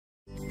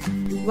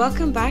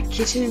Welcome back,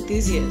 kitchen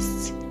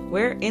enthusiasts.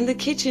 We're in the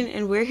kitchen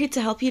and we're here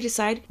to help you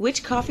decide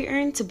which coffee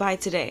urn to buy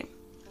today.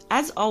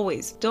 As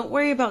always, don't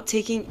worry about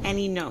taking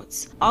any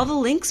notes. All the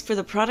links for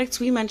the products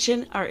we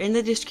mention are in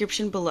the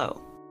description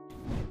below.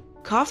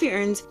 Coffee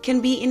urns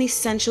can be an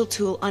essential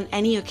tool on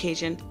any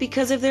occasion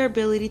because of their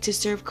ability to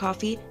serve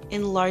coffee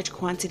in large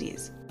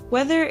quantities.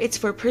 Whether it's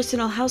for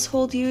personal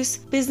household use,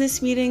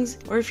 business meetings,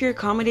 or if you're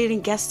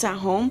accommodating guests at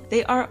home,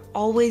 they are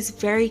always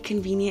very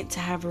convenient to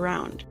have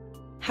around.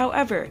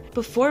 However,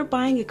 before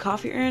buying a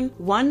coffee urn,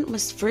 one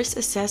must first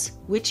assess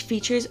which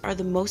features are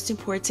the most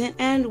important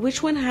and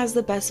which one has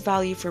the best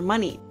value for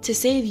money. To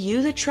save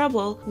you the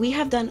trouble, we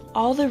have done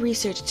all the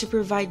research to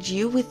provide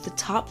you with the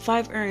top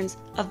 5 urns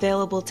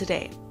available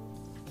today.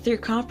 Through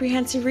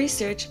comprehensive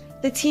research,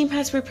 the team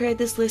has prepared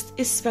this list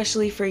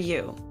especially for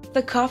you.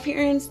 The coffee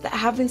urns that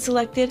have been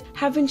selected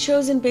have been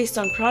chosen based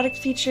on product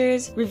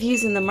features,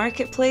 reviews in the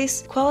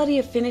marketplace, quality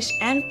of finish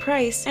and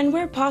price, and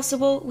where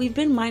possible, we've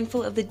been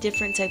mindful of the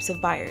different types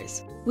of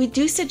buyers. We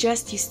do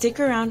suggest you stick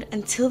around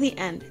until the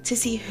end to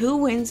see who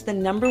wins the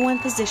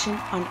 #1 position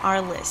on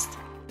our list.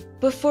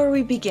 Before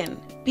we begin,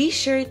 be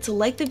sure to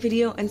like the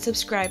video and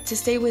subscribe to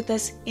stay with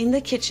us in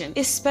the kitchen,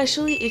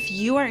 especially if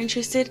you are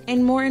interested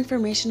in more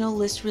informational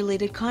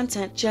list-related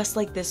content just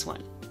like this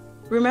one.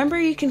 Remember,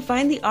 you can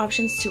find the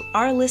options to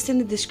our list in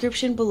the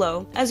description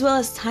below, as well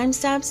as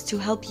timestamps to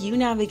help you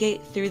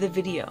navigate through the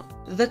video.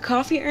 The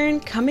coffee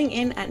urn coming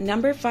in at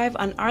number 5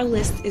 on our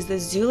list is the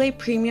Zulay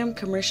Premium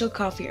Commercial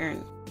Coffee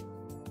Urn.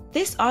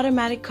 This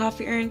automatic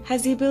coffee urn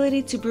has the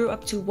ability to brew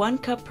up to 1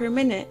 cup per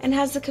minute and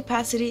has the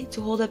capacity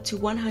to hold up to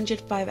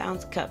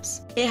 105-ounce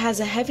cups. It has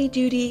a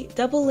heavy-duty,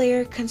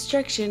 double-layer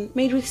construction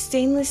made with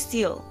stainless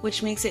steel,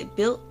 which makes it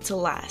built to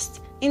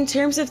last. In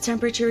terms of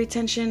temperature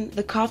retention,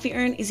 the coffee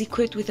urn is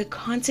equipped with a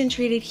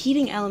concentrated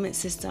heating element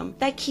system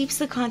that keeps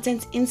the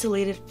contents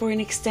insulated for an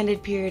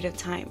extended period of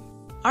time.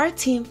 Our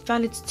team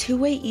found its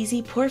 2-way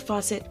easy pour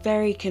faucet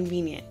very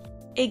convenient.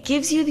 It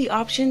gives you the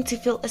option to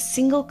fill a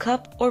single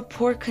cup or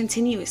pour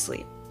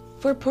continuously.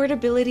 For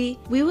portability,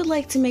 we would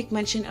like to make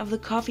mention of the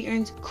coffee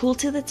urn's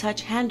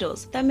cool-to-the-touch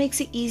handles that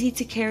makes it easy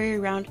to carry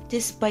around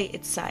despite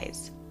its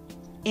size.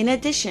 In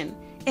addition,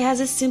 it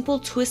has a simple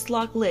twist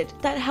lock lid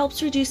that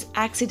helps reduce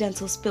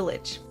accidental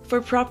spillage.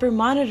 For proper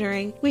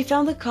monitoring, we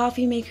found the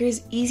coffee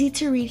maker's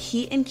easy-to-read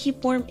heat and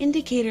keep warm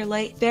indicator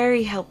light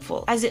very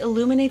helpful, as it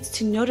illuminates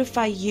to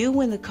notify you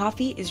when the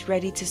coffee is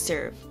ready to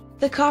serve.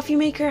 The coffee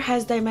maker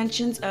has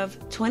dimensions of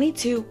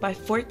 22 by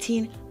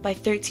 14 by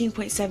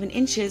 13.7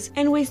 inches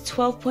and weighs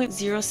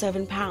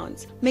 12.07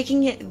 pounds,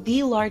 making it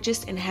the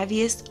largest and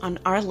heaviest on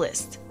our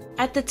list.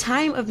 At the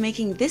time of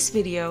making this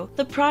video,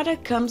 the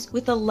product comes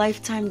with a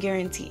lifetime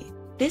guarantee.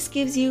 This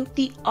gives you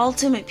the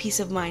ultimate peace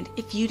of mind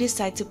if you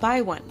decide to buy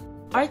one.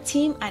 Our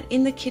team at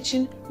In the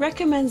Kitchen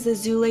recommends the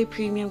Zulay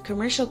Premium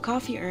Commercial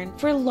Coffee Urn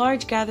for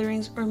large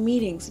gatherings or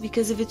meetings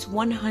because of its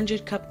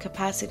 100-cup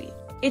capacity.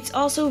 It's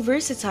also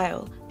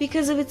versatile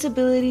because of its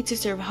ability to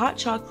serve hot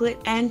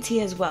chocolate and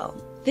tea as well.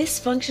 This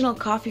functional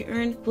coffee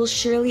urn will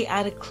surely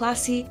add a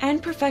classy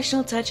and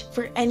professional touch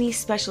for any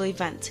special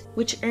event,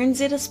 which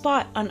earns it a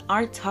spot on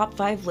our top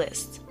 5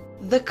 list.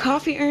 The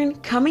coffee urn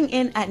coming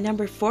in at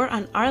number 4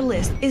 on our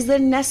list is the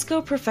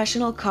NESCO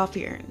Professional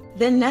Coffee Urn.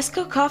 The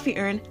NESCO Coffee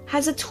Urn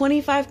has a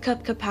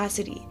 25-cup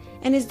capacity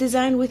and is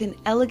designed with an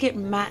elegant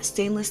matte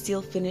stainless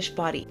steel finish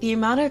body. The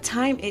amount of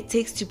time it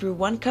takes to brew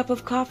 1 cup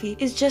of coffee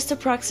is just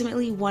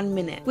approximately 1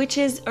 minute, which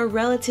is a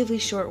relatively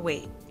short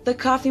wait. The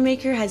coffee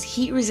maker has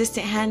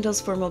heat-resistant handles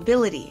for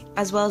mobility,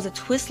 as well as a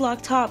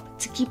twist-lock top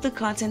to keep the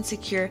contents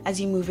secure as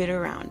you move it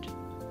around.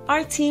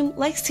 Our team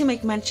likes to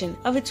make mention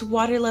of its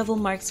water level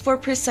marks for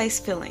precise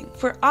filling.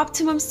 For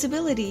optimum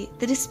stability,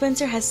 the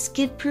dispenser has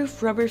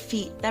skid-proof rubber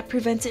feet that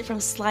prevent it from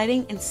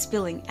sliding and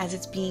spilling as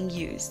it's being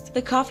used.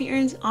 The coffee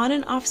urn's on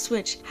and off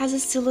switch has a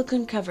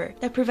silicone cover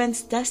that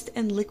prevents dust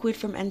and liquid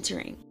from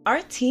entering.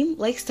 Our team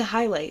likes to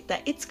highlight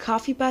that its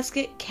coffee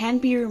basket can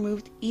be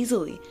removed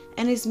easily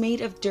and is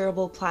made of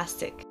durable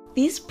plastic.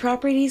 These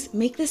properties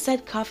make the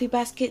said coffee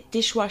basket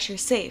dishwasher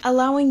safe,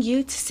 allowing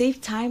you to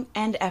save time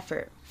and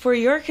effort. For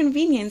your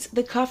convenience,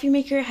 the coffee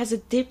maker has a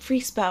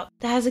dip-free spout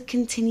that has a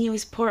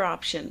continuous pour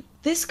option.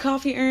 This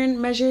coffee urn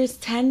measures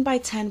 10 by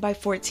 10 by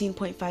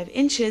 14.5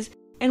 inches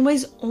and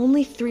weighs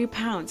only 3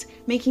 pounds,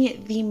 making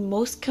it the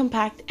most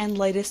compact and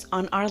lightest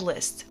on our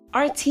list.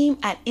 Our team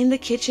at In the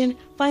Kitchen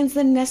finds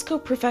the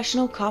NESCO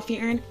Professional Coffee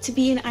Urn to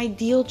be an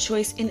ideal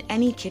choice in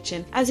any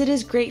kitchen, as it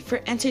is great for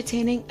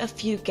entertaining a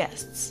few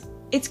guests.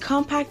 Its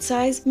compact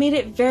size made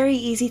it very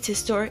easy to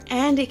store,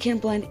 and it can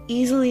blend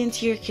easily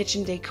into your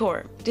kitchen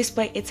decor.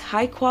 Despite its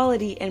high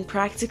quality and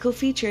practical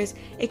features,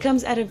 it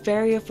comes at a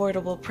very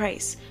affordable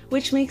price,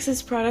 which makes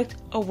this product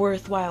a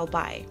worthwhile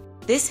buy.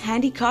 This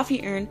handy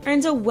coffee urn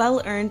earns a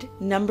well-earned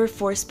number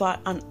 4 spot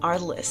on our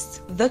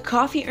list. The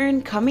coffee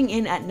urn coming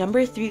in at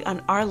number 3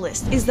 on our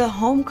list is the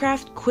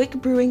HomeCraft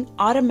Quick-Brewing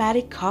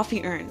Automatic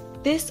Coffee Urn.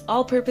 This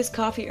all-purpose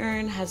coffee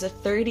urn has a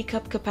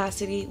 30-cup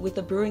capacity with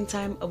a brewing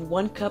time of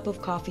 1 cup of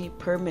coffee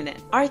per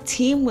minute. Our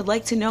team would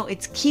like to know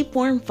its keep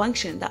warm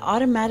function that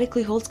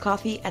automatically holds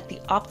coffee at the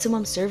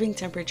optimum serving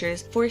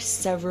temperatures for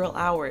several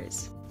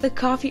hours. The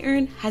coffee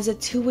urn has a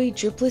two-way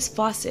dripless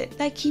faucet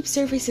that keeps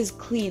surfaces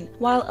clean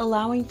while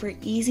allowing for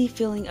easy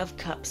filling of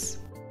cups.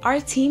 Our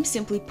team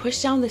simply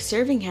push down the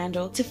serving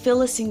handle to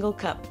fill a single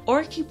cup,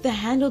 or keep the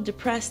handle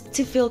depressed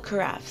to fill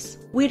carafes.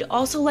 We'd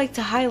also like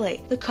to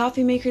highlight the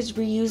coffee maker's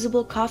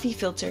reusable coffee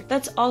filter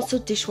that's also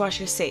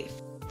dishwasher safe.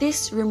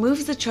 This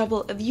removes the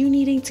trouble of you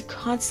needing to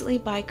constantly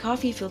buy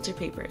coffee filter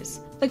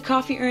papers. The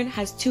coffee urn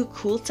has 2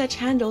 cool touch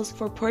handles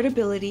for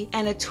portability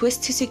and a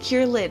twist to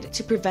secure lid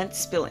to prevent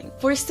spilling.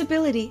 For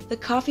stability, the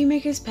coffee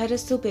maker's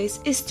pedestal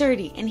base is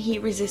sturdy and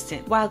heat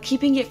resistant while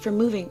keeping it from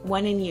moving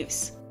when in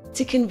use.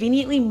 To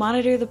conveniently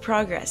monitor the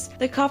progress,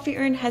 the coffee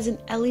urn has an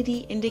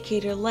LED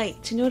indicator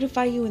light to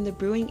notify you when the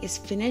brewing is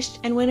finished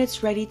and when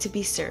it's ready to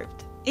be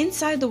served.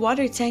 Inside the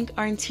water tank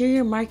are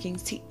interior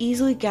markings to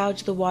easily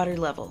gauge the water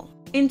level.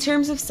 In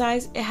terms of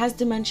size, it has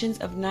dimensions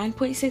of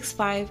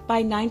 9.65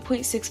 by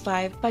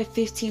 9.65 by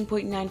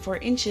 15.94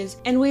 inches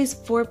and weighs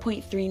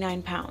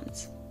 4.39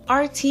 pounds.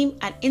 Our team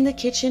at In the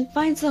Kitchen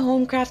finds the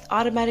HomeCraft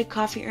automatic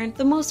coffee urn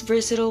the most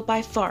versatile by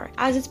far,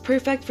 as it's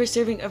perfect for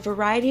serving a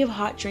variety of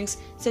hot drinks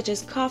such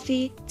as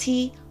coffee,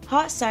 tea,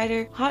 hot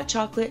cider, hot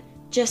chocolate,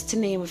 just to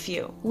name a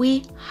few.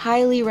 We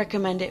highly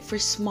recommend it for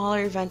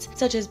smaller events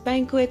such as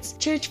banquets,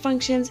 church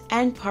functions,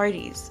 and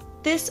parties.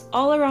 This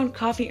all-around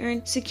coffee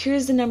urn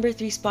secures the number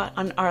 3 spot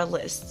on our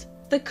list.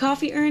 The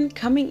coffee urn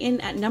coming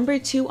in at number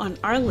 2 on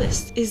our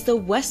list is the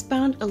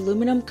Westbound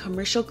aluminum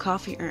commercial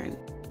coffee urn.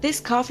 This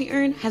coffee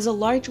urn has a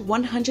large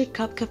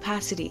 100-cup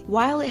capacity,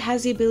 while it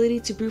has the ability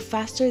to brew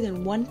faster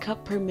than 1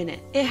 cup per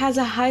minute. It has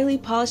a highly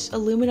polished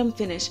aluminum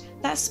finish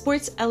that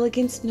sports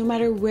elegance no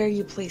matter where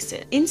you place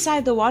it.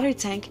 Inside the water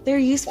tank, there are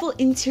useful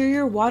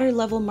interior water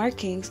level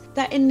markings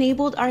that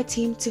enabled our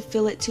team to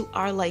fill it to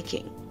our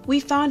liking. We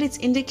found its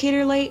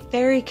indicator light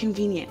very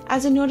convenient,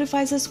 as it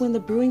notifies us when the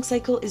brewing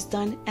cycle is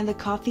done and the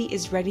coffee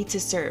is ready to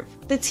serve.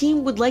 The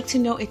team would like to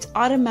know its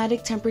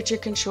automatic temperature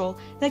control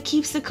that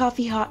keeps the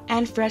coffee hot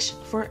and fresh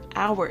for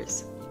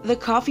hours. The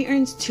coffee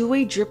urn's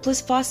two-way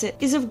dripless faucet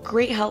is of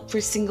great help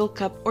for single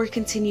cup or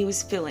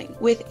continuous filling.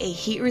 With a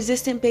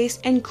heat-resistant base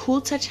and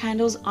cool touch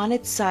handles on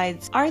its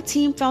sides, our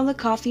team found the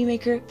coffee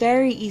maker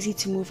very easy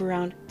to move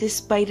around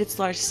despite its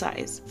large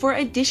size. For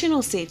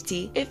additional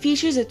safety, it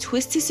features a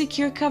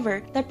twist-to-secure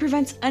cover that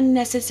prevents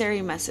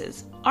unnecessary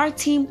messes. Our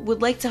team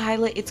would like to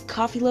highlight its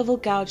coffee level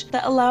gauge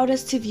that allowed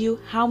us to view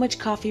how much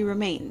coffee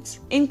remains.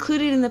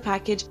 Included in the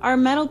package are a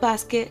metal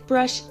basket,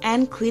 brush,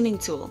 and cleaning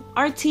tool.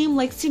 Our team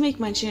likes to make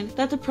mention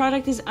that the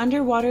product is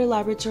Underwater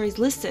Laboratories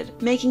listed,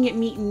 making it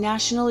meet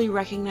nationally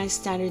recognized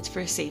standards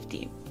for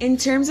safety. In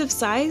terms of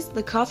size,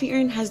 the coffee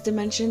urn has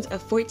dimensions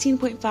of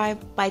 14.5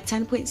 by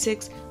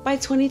 10.6 by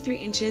 23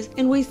 inches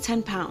and weighs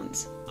 10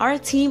 pounds. Our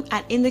team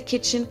at In the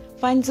Kitchen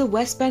finds the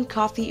Westbound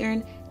coffee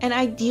urn an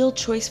ideal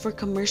choice for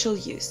commercial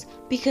use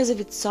because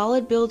of its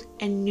solid build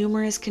and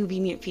numerous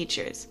convenient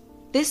features.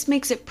 This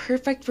makes it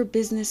perfect for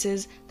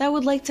businesses that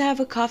would like to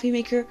have a coffee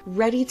maker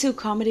ready to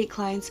accommodate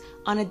clients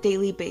on a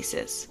daily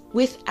basis.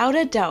 Without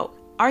a doubt,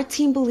 our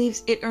team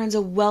believes it earns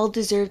a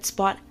well-deserved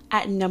spot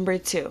at number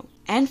 2.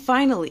 And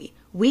finally,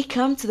 we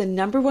come to the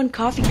number 1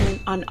 coffee urn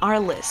on our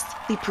list,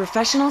 the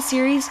Professional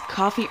Series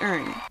Coffee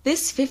Urn.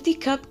 This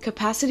 50-cup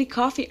capacity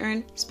coffee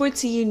urn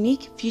sports a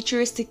unique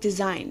futuristic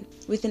design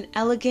with an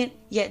elegant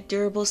yet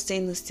durable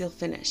stainless steel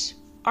finish.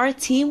 Our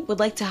team would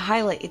like to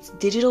highlight its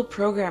digital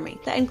programming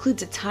that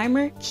includes a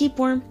timer, keep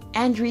warm,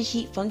 and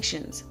reheat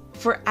functions.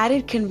 For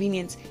added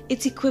convenience,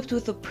 it's equipped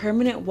with a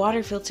permanent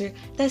water filter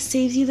that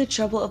saves you the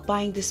trouble of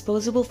buying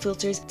disposable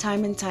filters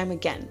time and time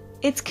again.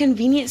 Its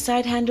convenient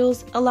side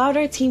handles allowed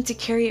our team to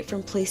carry it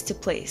from place to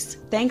place.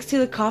 Thanks to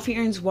the coffee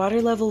urn's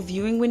water level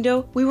viewing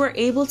window, we were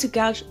able to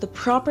gauge the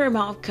proper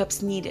amount of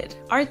cups needed.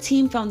 Our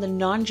team found the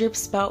non-drip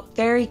spout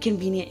very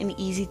convenient and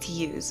easy to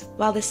use,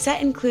 while the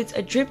set includes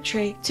a drip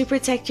tray to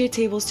protect your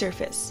table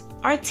surface.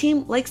 Our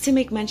team likes to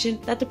make mention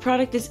that the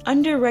product is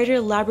Underwriter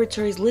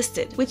Laboratories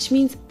listed, which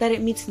means that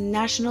it meets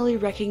nationally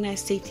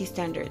recognized safety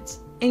standards.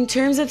 In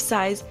terms of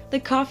size, the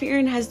coffee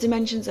urn has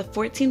dimensions of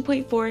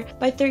 14.4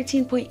 by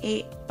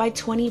 13.8 by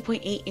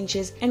 20.8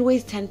 inches and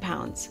weighs 10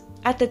 pounds.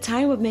 At the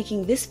time of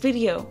making this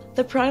video,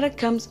 the product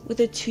comes with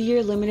a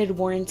 2-year limited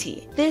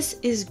warranty. This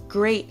is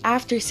great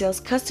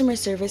after-sales customer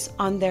service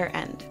on their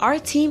end. Our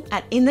team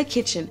at In the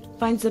Kitchen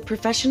finds the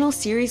Professional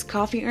Series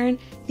Coffee Urn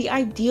the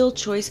ideal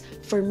choice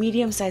for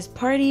medium-sized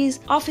parties,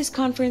 office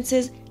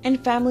conferences,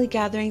 and family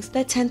gatherings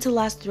that tend to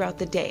last throughout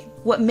the day.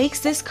 What makes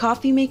this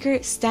coffee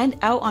maker stand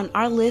out on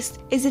our list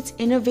is its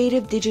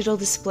innovative digital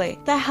display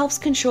that helps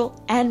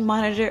control and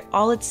monitor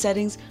all its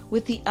settings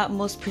with the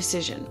utmost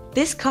precision.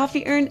 This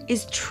coffee urn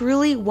is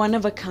truly one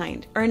of a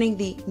kind, earning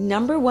the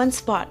number 1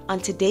 spot on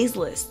today's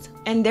list.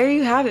 And there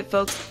you have it,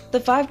 folks, the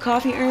 5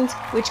 coffee urns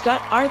which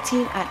got our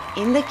team at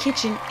In the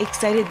Kitchen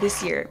excited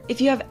this year.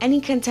 If you have any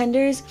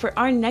contenders for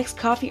our next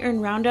coffee urn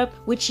roundup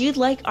which you'd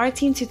like our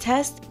team to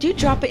test, do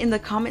drop it in the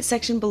comment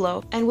section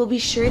below and we'll be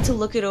sure to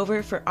look it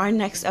over for our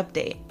next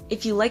update.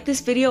 If you liked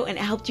this video and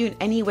it helped you in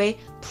any way,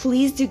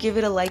 please do give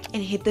it a like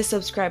and hit the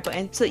subscribe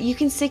button so that you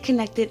can stay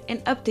connected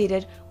and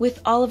updated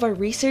with all of our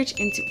research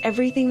into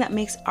everything that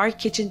makes our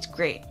kitchens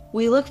great.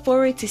 We look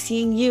forward to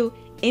seeing you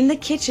in the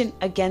kitchen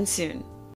again soon.